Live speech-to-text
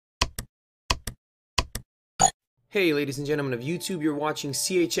Hey ladies and gentlemen of YouTube, you're watching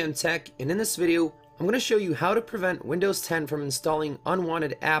CHN Tech, and in this video I'm going to show you how to prevent Windows 10 from installing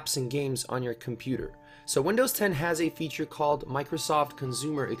unwanted apps and games on your computer. So Windows 10 has a feature called Microsoft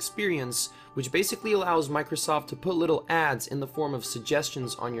Consumer Experience, which basically allows Microsoft to put little ads in the form of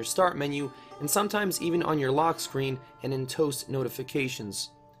suggestions on your start menu and sometimes even on your lock screen and in toast notifications.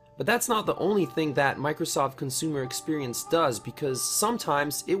 But that's not the only thing that Microsoft Consumer Experience does, because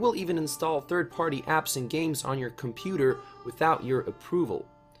sometimes it will even install third-party apps and games on your computer without your approval.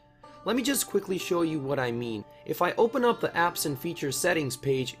 Let me just quickly show you what I mean. If I open up the Apps and Features settings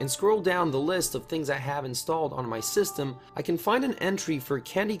page and scroll down the list of things I have installed on my system, I can find an entry for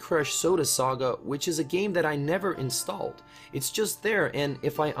Candy Crush Soda Saga, which is a game that I never installed. It's just there, and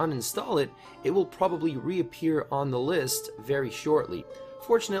if I uninstall it, it will probably reappear on the list very shortly.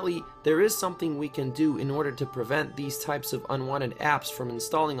 Fortunately, there is something we can do in order to prevent these types of unwanted apps from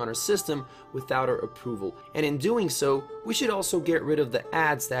installing on our system without our approval. And in doing so, we should also get rid of the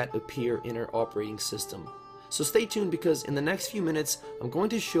ads that appear in our operating system. So stay tuned, because in the next few minutes, I'm going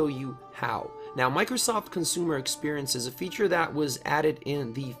to show you how. Now, Microsoft Consumer Experience is a feature that was added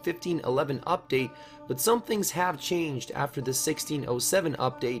in the 15.11 update, but some things have changed after the 16.07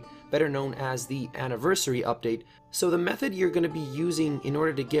 update, better known as the Anniversary Update. So the method you're going to be using in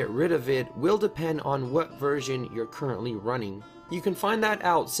order to get rid of it will depend on what version you're currently running. You can find that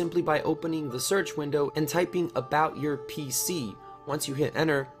out simply by opening the search window and typing "About Your PC." Once you hit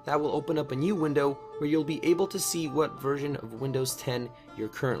enter, that will open up a new window where you'll be able to see what version of Windows 10 you're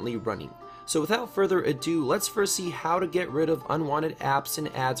currently running. So without further ado, let's first see how to get rid of unwanted apps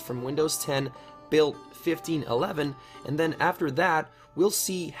and ads from Windows 10 built 15.11, and then after that, we'll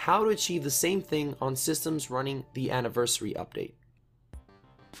see how to achieve the same thing on systems running the Anniversary Update.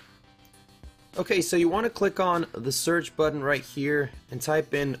 Okay, so you want to click on the search button right here and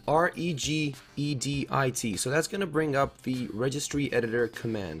type in REGISTRY. So that's going to bring up the registry editor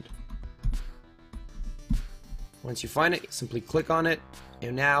command. Once you find it, simply click on it,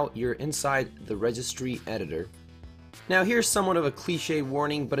 and now you're inside the registry editor. Now here's somewhat of a cliche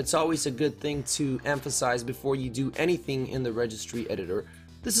warning, but it's always a good thing to emphasize before you do anything in the registry editor.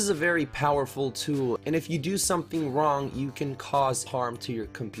 This is a very powerful tool, and if you do something wrong, you can cause harm to your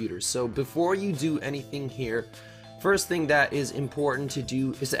computer. So before you do anything here, first thing that is important to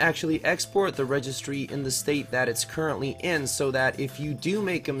do is to actually export the registry in the state that it's currently in, so that if you do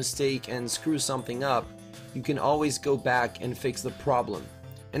make a mistake and screw something up, you can always go back and fix the problem.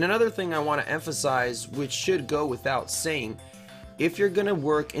 And another thing I want to emphasize, which should go without saying, if you're going to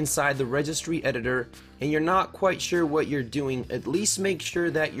work inside the registry editor and you're not quite sure what you're doing, at least make sure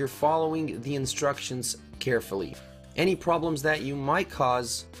that you're following the instructions carefully. Any problems that you might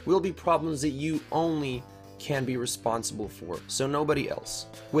cause will be problems that you only can be responsible for, so nobody else.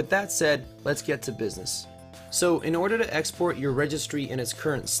 With that said, let's get to business. So in order to export your registry in its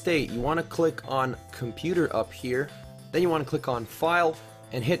current state, you want to click on Computer up here, then you want to click on File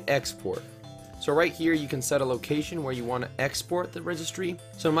and hit Export. So right here you can set a location where you want to export the registry.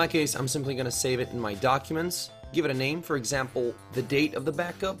 So in my case, I'm simply going to save it in my documents, give it a name, for example, the date of the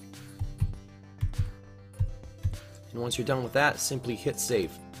backup. And once you're done with that, simply hit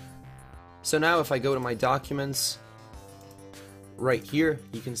save. So now if I go to my documents, right here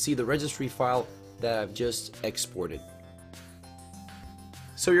you can see the registry file that I've just exported.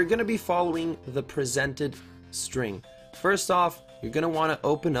 So you're going to be following the presented string. First off, you're going to want to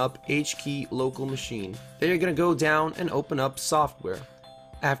open up HKey local machine. Then you're going to go down and open up software.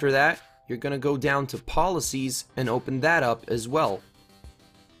 After that, you're going to go down to policies and open that up as well.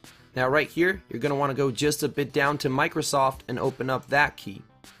 Now right here, you're going to want to go just a bit down to Microsoft and open up that key.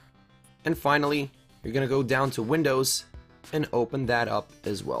 And finally, you're going to go down to Windows and open that up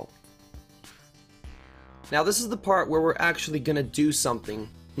as well. Now this is the part where we're actually going to do something.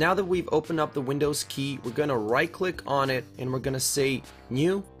 Now that we've opened up the Windows key, we're going to right click on it and we're going to say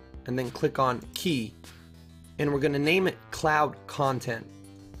New, and then click on Key, and we're going to name it Cloud Content.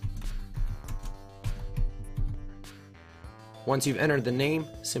 Once you've entered the name,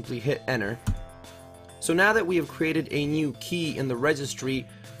 simply hit enter. So now that we have created a new key in the registry,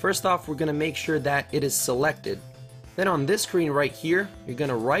 first off we're going to make sure that it is selected. Then on this screen right here, you're going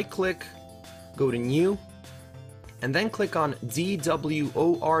to right click, go to New, and then click on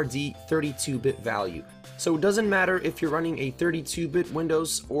DWORD 32-bit value. So it doesn't matter if you're running a 32-bit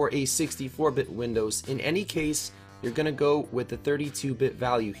Windows or a 64-bit Windows. In any case, you're going to go with the 32-bit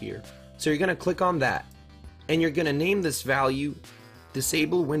value here. So you're going to click on that, and you're going to name this value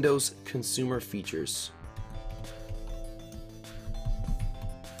DisableWindowsConsumer Features.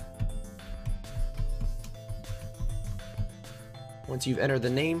 Once you've entered the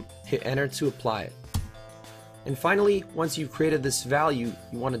name, hit enter to apply it. And finally, once you've created this value,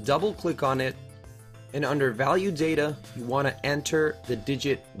 you want to double click on it, and under value data, you want to enter the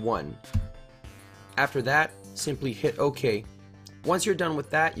digit 1. After that, simply hit OK. Once you're done with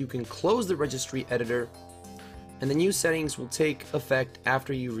that, you can close the registry editor, and the new settings will take effect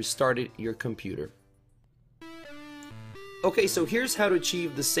after you restarted your computer. Okay, so here's how to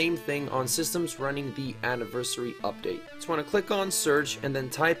achieve the same thing on systems running the anniversary update. Just want to click on search and then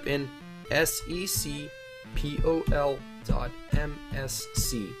type in secpol.msc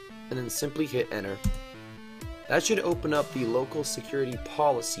and then simply hit enter. That should open up the local security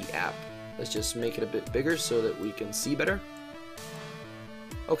policy app. Let's just make it a bit bigger so that we can see better.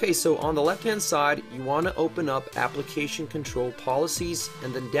 Okay, so on the left hand side, you want to open up application control policies,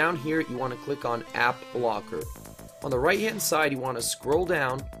 and then down here you want to click on app blocker. On the right hand side, you want to scroll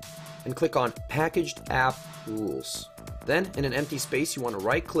down and click on packaged app rules. Then in an empty space, you want to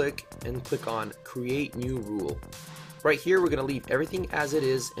right click and click on create new rule. Right here, we're going to leave everything as it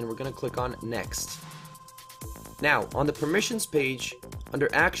is, and we're going to click on next. Now on the permissions page, under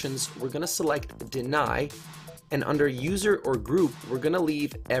actions, we're going to select deny, and under user or group, we're going to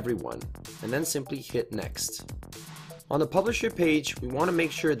leave everyone, and then simply hit next. On the publisher page, we want to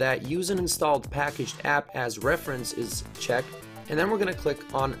make sure that use an installed packaged app as reference is checked, and then we're going to click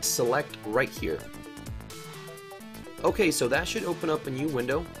on select right here. Okay, so that should open up a new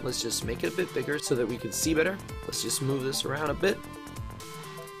window. Let's just make it a bit bigger so that we can see better. Let's just move this around a bit.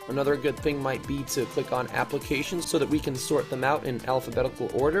 Another good thing might be to click on applications so that we can sort them out in alphabetical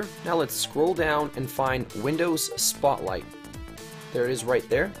order. Now let's scroll down and find Windows Spotlight. There it is right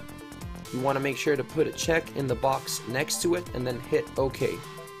there. You want to make sure to put a check in the box next to it and then hit OK.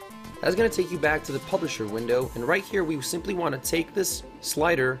 That's going to take you back to the publisher window, and right here we simply want to take this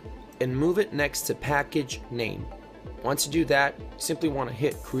slider and move it next to package name. Once you do that, you simply want to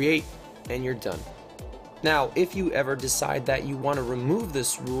hit create and you're done. Now, if you ever decide that you want to remove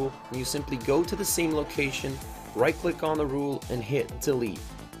this rule, you simply go to the same location, right click on the rule and hit delete.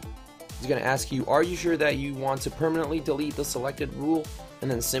 It's going to ask you, are you sure that you want to permanently delete the selected rule? And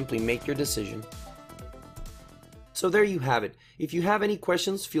then simply make your decision. So there you have it. If you have any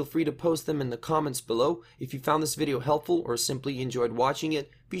questions, feel free to post them in the comments below. If you found this video helpful or simply enjoyed watching it,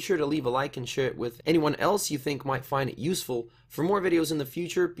 be sure to leave a like and share it with anyone else you think might find it useful. For more videos in the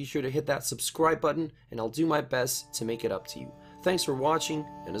future, be sure to hit that subscribe button, and I'll do my best to make it up to you. Thanks for watching,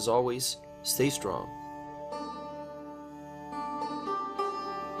 and as always, stay strong.